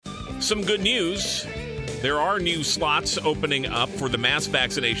Some good news. There are new slots opening up for the mass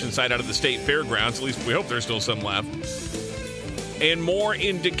vaccination site out of the state fairgrounds. At least we hope there's still some left. And more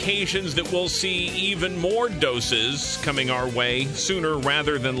indications that we'll see even more doses coming our way sooner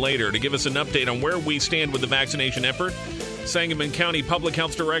rather than later. To give us an update on where we stand with the vaccination effort, Sangamon County Public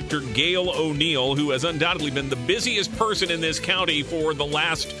Health Director Gail ONeill, who has undoubtedly been the busiest person in this county for the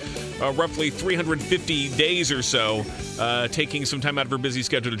last roughly 350 days or so, taking some time out of her busy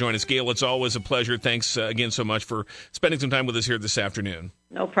schedule to join us. Gail, it's always a pleasure. Thanks again so much for spending some time with us here this afternoon.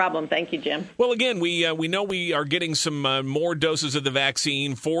 No problem. Thank you, Jim. Well, again, we know we are getting some more doses of the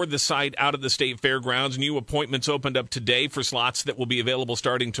vaccine for the site out of the state fairgrounds. New appointments opened up today for slots that will be available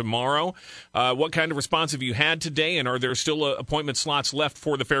starting tomorrow. What kind of response have you had today, and are there still appointment slots left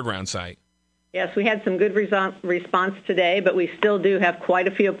for the fairground site? Yes, we had some good response today, but we still do have quite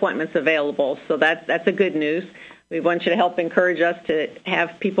a few appointments available, so that's a good news. We want you to help encourage us to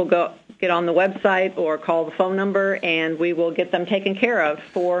have people get on the website or call the phone number, and we will get them taken care of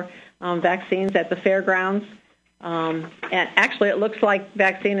for vaccines at the fairgrounds. And actually, it looks like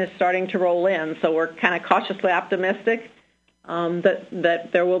vaccine is starting to roll in, so we're kind of cautiously optimistic that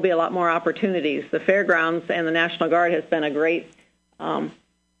there will be a lot more opportunities. The fairgrounds and the National Guard has been a great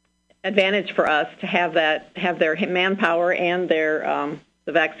advantage for us to have their manpower and their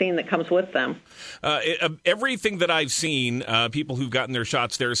the vaccine that comes with them. Everything that I've seen, people who've gotten their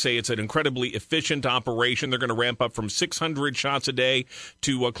shots there say it's an incredibly efficient operation. They're going to ramp up from 600 shots a day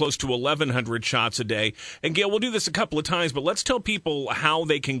to close to 1,100 shots a day. And Gail, we'll do this a couple of times, but let's tell people how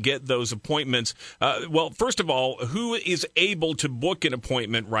they can get those appointments. Well, first of all, who is able to book an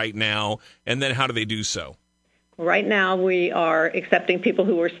appointment right now, and then how do they do so? Right now, we are accepting people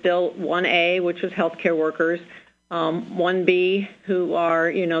who are still 1A, which was healthcare workers, 1B, who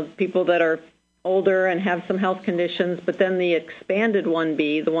are, people that are older and have some health conditions, but then the expanded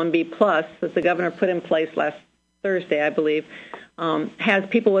 1B, the 1B plus, that the governor put in place last Thursday, I believe, has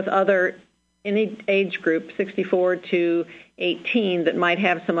people with any age group, 64 to 18, that might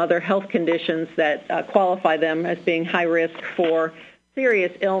have some other health conditions that qualify them as being high risk for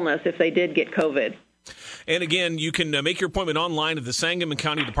serious illness if they did get COVID. And again, you can make your appointment online at the Sangamon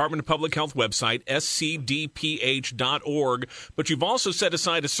County Department of Public Health website, scdph.org. But you've also set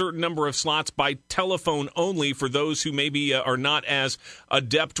aside a certain number of slots by telephone only for those who maybe are not as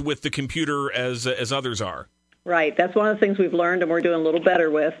adept with the computer as others are. Right. That's one of the things we've learned and we're doing a little better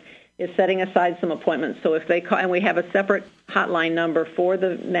with, is setting aside some appointments. So if they call, and we have a separate hotline number for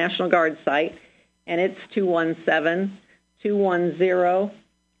the National Guard site, and it's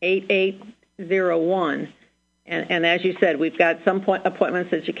 217-210-8801. And as you said, we've got some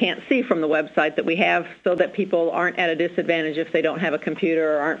appointments that you can't see from the website that we have so that people aren't at a disadvantage if they don't have a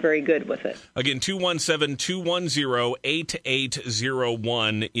computer or aren't very good with it. Again,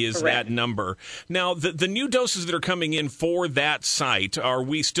 217-210-8801 is Correct. That number. Now, the new doses that are coming in for that site, are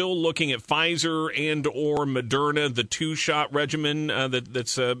we still looking at Pfizer and or Moderna, the two-shot regimen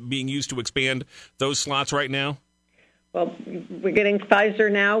that's being used to expand those slots right now? Well, we're getting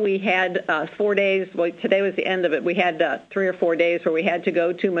Pfizer now. We had 4 days. Well, today was the end of it. We had 3 or 4 days where we had to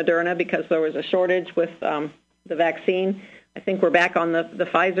go to Moderna because there was a shortage with the vaccine. I think we're back on the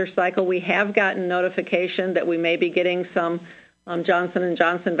Pfizer cycle. We have gotten notification that we may be getting some Johnson &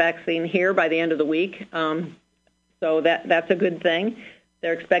 Johnson vaccine here by the end of the week. So that's a good thing.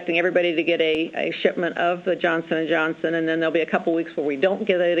 They're expecting everybody to get a shipment of the Johnson & Johnson, and then there'll be a couple weeks where we don't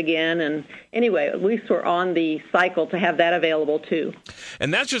get it again. And anyway, at least we're on the cycle to have that available, too.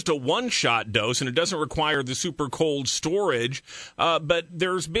 And that's just a one-shot dose, and it doesn't require the super cold storage. But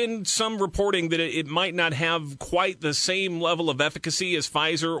there's been some reporting that it might not have quite the same level of efficacy as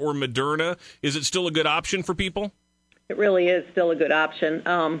Pfizer or Moderna. Is it still a good option for people? It really is still a good option.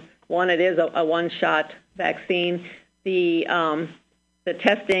 One, it is a one-shot vaccine. The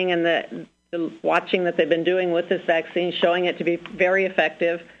testing and the watching that they've been doing with this vaccine, showing it to be very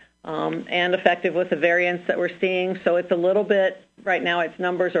effective and effective with the variants that we're seeing. So it's a little bit, right now its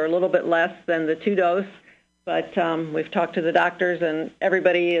numbers are a little bit less than the 2-dose, but we've talked to the doctors and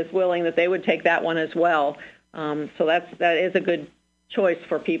everybody is willing that they would take that one as well. So that is a good choice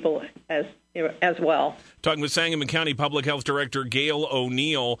for people as well. Talking with Sangamon County Public Health Director Gail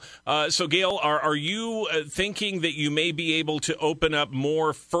ONeill. So, Gail, are you thinking that you may be able to open up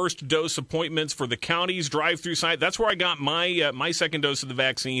more first dose appointments for the county's drive-through site? That's where I got my second dose of the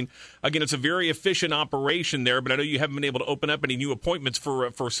vaccine. Again, it's a very efficient operation there, but I know you haven't been able to open up any new appointments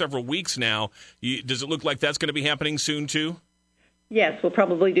for several weeks now. Does it look like that's going to be happening soon, too? Yes, we'll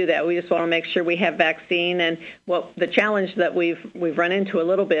probably do that. We just want to make sure we have vaccine. And the challenge that we've run into a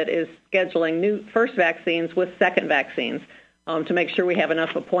little bit is scheduling new first vaccines with second vaccines. to make sure we have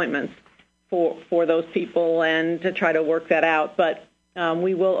enough appointments for those people and to try to work that out. But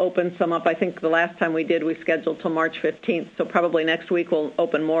we will open some up. I think the last time we did, we scheduled till March 15th. So probably next week we'll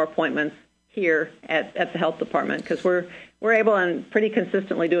open more appointments here at the health department, because we're able and pretty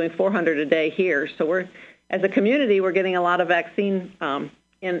consistently doing 400 a day here. So we're, as a community, we're getting a lot of vaccine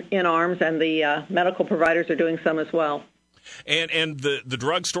in arms, and the medical providers are doing some as well. And the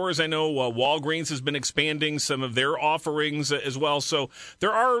drugstores, I know Walgreens has been expanding some of their offerings as well. So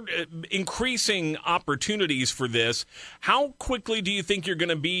there are increasing opportunities for this. How quickly do you think you're going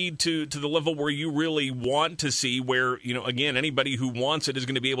to be to the level where you really want to see, where, again, anybody who wants it is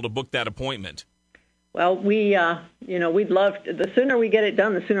going to be able to book that appointment? Well, we'd love to, the sooner we get it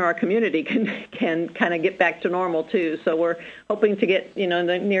done, the sooner our community can kind of get back to normal too. So we're hoping to get,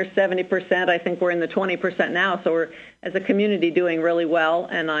 near 70%. I think we're in the 20% now. So we're, as a community, doing really well.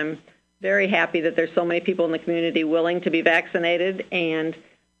 And I'm very happy that there's so many people in the community willing to be vaccinated and,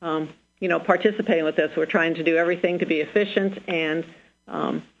 participating with this. We're trying to do everything to be efficient and,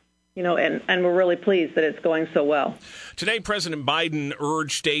 and we're really pleased that it's going so well. Today, President Biden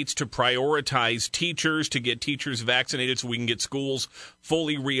urged states to prioritize teachers, to get teachers vaccinated so we can get schools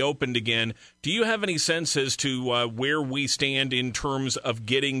fully reopened again. Do you have any sense as to where we stand in terms of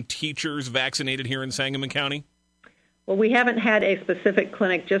getting teachers vaccinated here in Sangamon County? Well, we haven't had a specific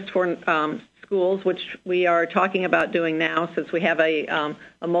clinic just for schools, which we are talking about doing now, since we have a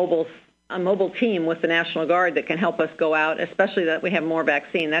mobile team with the National Guard that can help us go out, especially that we have more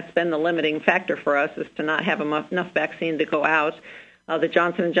vaccine. That's been the limiting factor for us, is to not have enough vaccine to go out. The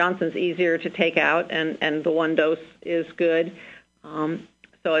Johnson & Johnson's easier to take out, and the one dose is good.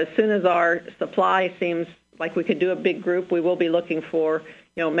 So as soon as our supply seems like we could do a big group, we will be looking for,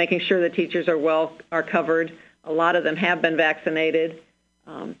 making sure that teachers are covered. A lot of them have been vaccinated.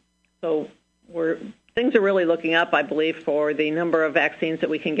 So things are really looking up, I believe, for the number of vaccines that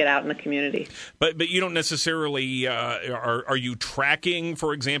we can get out in the community. But you don't necessarily, are you tracking,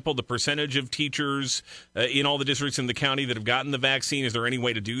 for example, the percentage of teachers in all the districts in the county that have gotten the vaccine? Is there any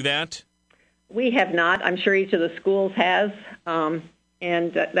way to do that? We have not. I'm sure each of the schools has, and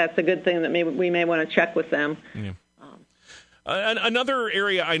that's a good thing that we may want to check with them. Yeah. Another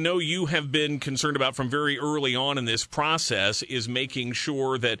area I know you have been concerned about from very early on in this process is making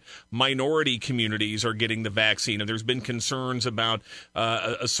sure that minority communities are getting the vaccine. And there's been concerns about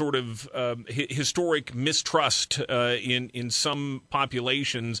a sort of historic mistrust in some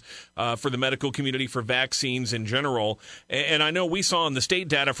populations for the medical community, for vaccines in general. And I know we saw in the state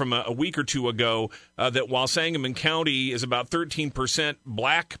data from a week or two ago that while Sangamon County is about 13%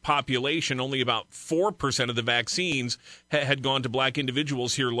 black population, only about 4% of the vaccines had gone to black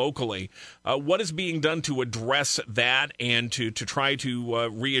individuals here locally. What is being done to address that and to try to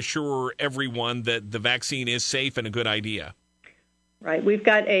reassure everyone that the vaccine is safe and a good idea? Right. We've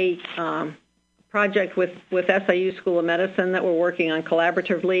got a project with SIU School of Medicine that we're working on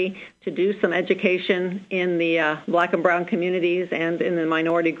collaboratively to do some education in the black and brown communities and in the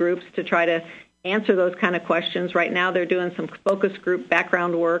minority groups to try to answer those kind of questions. Right now they're doing some focus group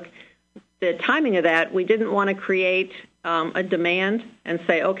background work. The timing of that, we didn't want to create a demand and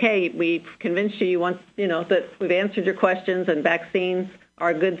say, okay, we've convinced you want, that we've answered your questions and vaccines are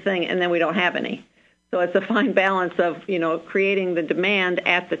a good thing, and then we don't have any. So it's a fine balance of, creating the demand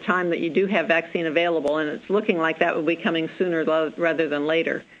at the time that you do have vaccine available, and it's looking like that will be coming sooner rather than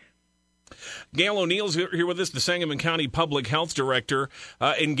later. Gail ONeill's here with us, the Sangamon County Public Health Director.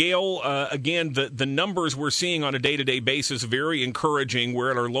 And Gail, again, the numbers we're seeing on a day-to-day basis, very encouraging.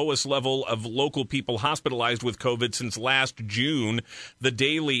 We're at our lowest level of local people hospitalized with COVID since last June. The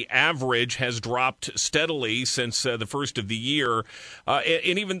daily average has dropped steadily since the first of the year.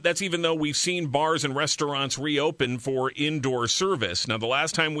 And even though we've seen bars and restaurants reopen for indoor service. Now, the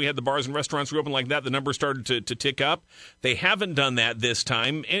last time we had the bars and restaurants reopen like that, the numbers started to tick up. They haven't done that this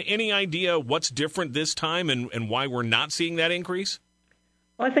time. Any idea what's different this time and why we're not seeing that increase?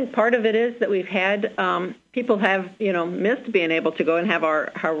 Well, I think part of it is that we've had people have, missed being able to go and have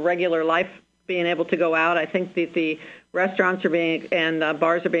our regular life being able to go out. I think that the restaurants and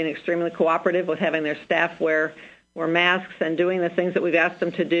bars are being extremely cooperative with having their staff wear masks and doing the things that we've asked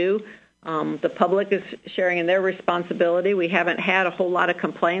them to do. The public is sharing in their responsibility. We haven't had a whole lot of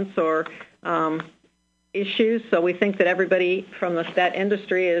complaints or issues, so we think that everybody from that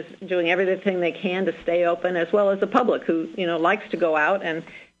industry is doing everything they can to stay open, as well as the public who likes to go out and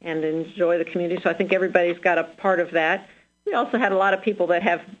enjoy the community. So I think everybody's got a part of that. We also had a lot of people that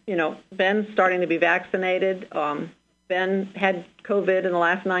have been starting to be vaccinated, had COVID in the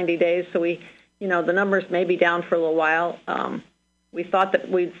last 90 days. So the numbers may be down for a little while. We thought that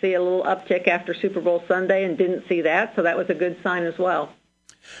we'd see a little uptick after Super Bowl Sunday and didn't see that, so that was a good sign as well.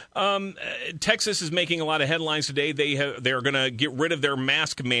 Texas is making a lot of headlines today. They're going to get rid of their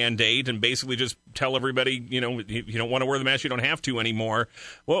mask mandate and basically just tell everybody, if you don't want to wear the mask, you don't have to anymore.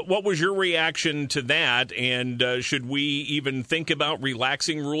 What was your reaction to that? And should we even think about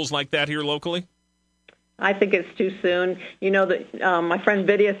relaxing rules like that here locally? I think it's too soon. My friend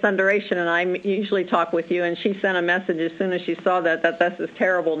Vidya Sundaration and I usually talk with you, and she sent a message as soon as she saw that this is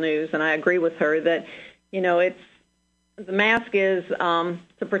terrible news, and I agree with her that, the mask is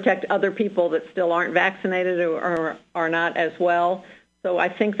to protect other people that still aren't vaccinated or are not as well. So I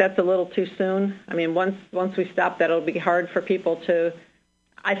think that's a little too soon. I mean, once we stop that, it'll be hard for people to.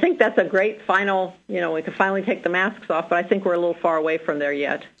 I think that's a great final. We can finally take the masks off, but I think we're a little far away from there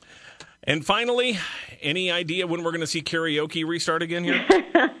yet. And finally, any idea when we're going to see karaoke restart again here?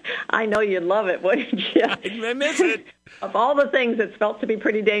 I know you'd love it, wouldn't you? I miss it. Of all the things that's felt to be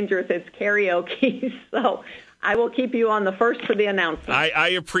pretty dangerous, it's karaoke. So I will keep you on the first for the announcement. I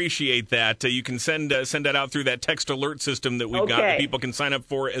appreciate that. You can send that out through that text alert system that we've got that people can sign up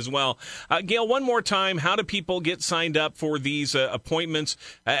for as well. Gail, one more time, how do people get signed up for these appointments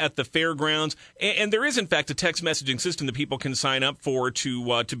at the fairgrounds? And there is, in fact, a text messaging system that people can sign up for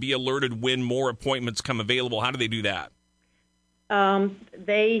to be alerted when more appointments come available. How do they do that? That's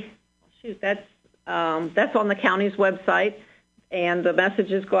on the county's website, and the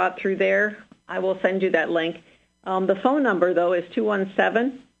messages go out through there. I will send you that link. The phone number, though, is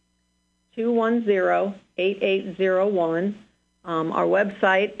 217-210-8801. Our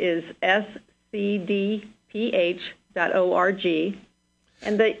website is scdph.org.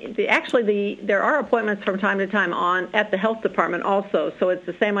 And there are appointments from time to time at the health department also. So it's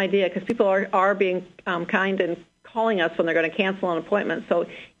the same idea because people are being kind and calling us when they're going to cancel an appointment. So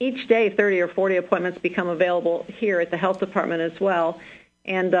each day, 30 or 40 appointments become available here at the health department as well.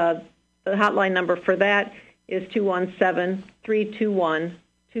 And the hotline number for that is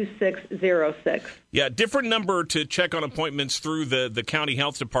 217-321-2606. Yeah, different number to check on appointments through the county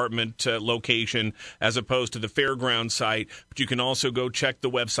health department location as opposed to the fairground site. But you can also go check the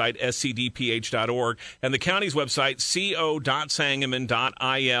website, scdph.org, and the county's website,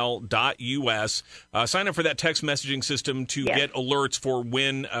 co.sangamon.il.us. Sign up for that text messaging system to get alerts for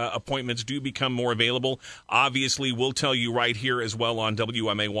when appointments do become more available. Obviously, we'll tell you right here as well on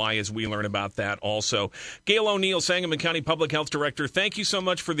WMAY as we learn about that also. Gail ONeill, Sangamon County Public Health Director, thank you so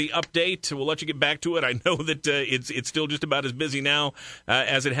much for the update. We'll let you get back to it. I know that it's still just about as busy now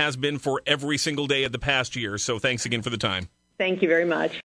as it has been for every single day of the past year. So thanks again for the time. Thank you very much.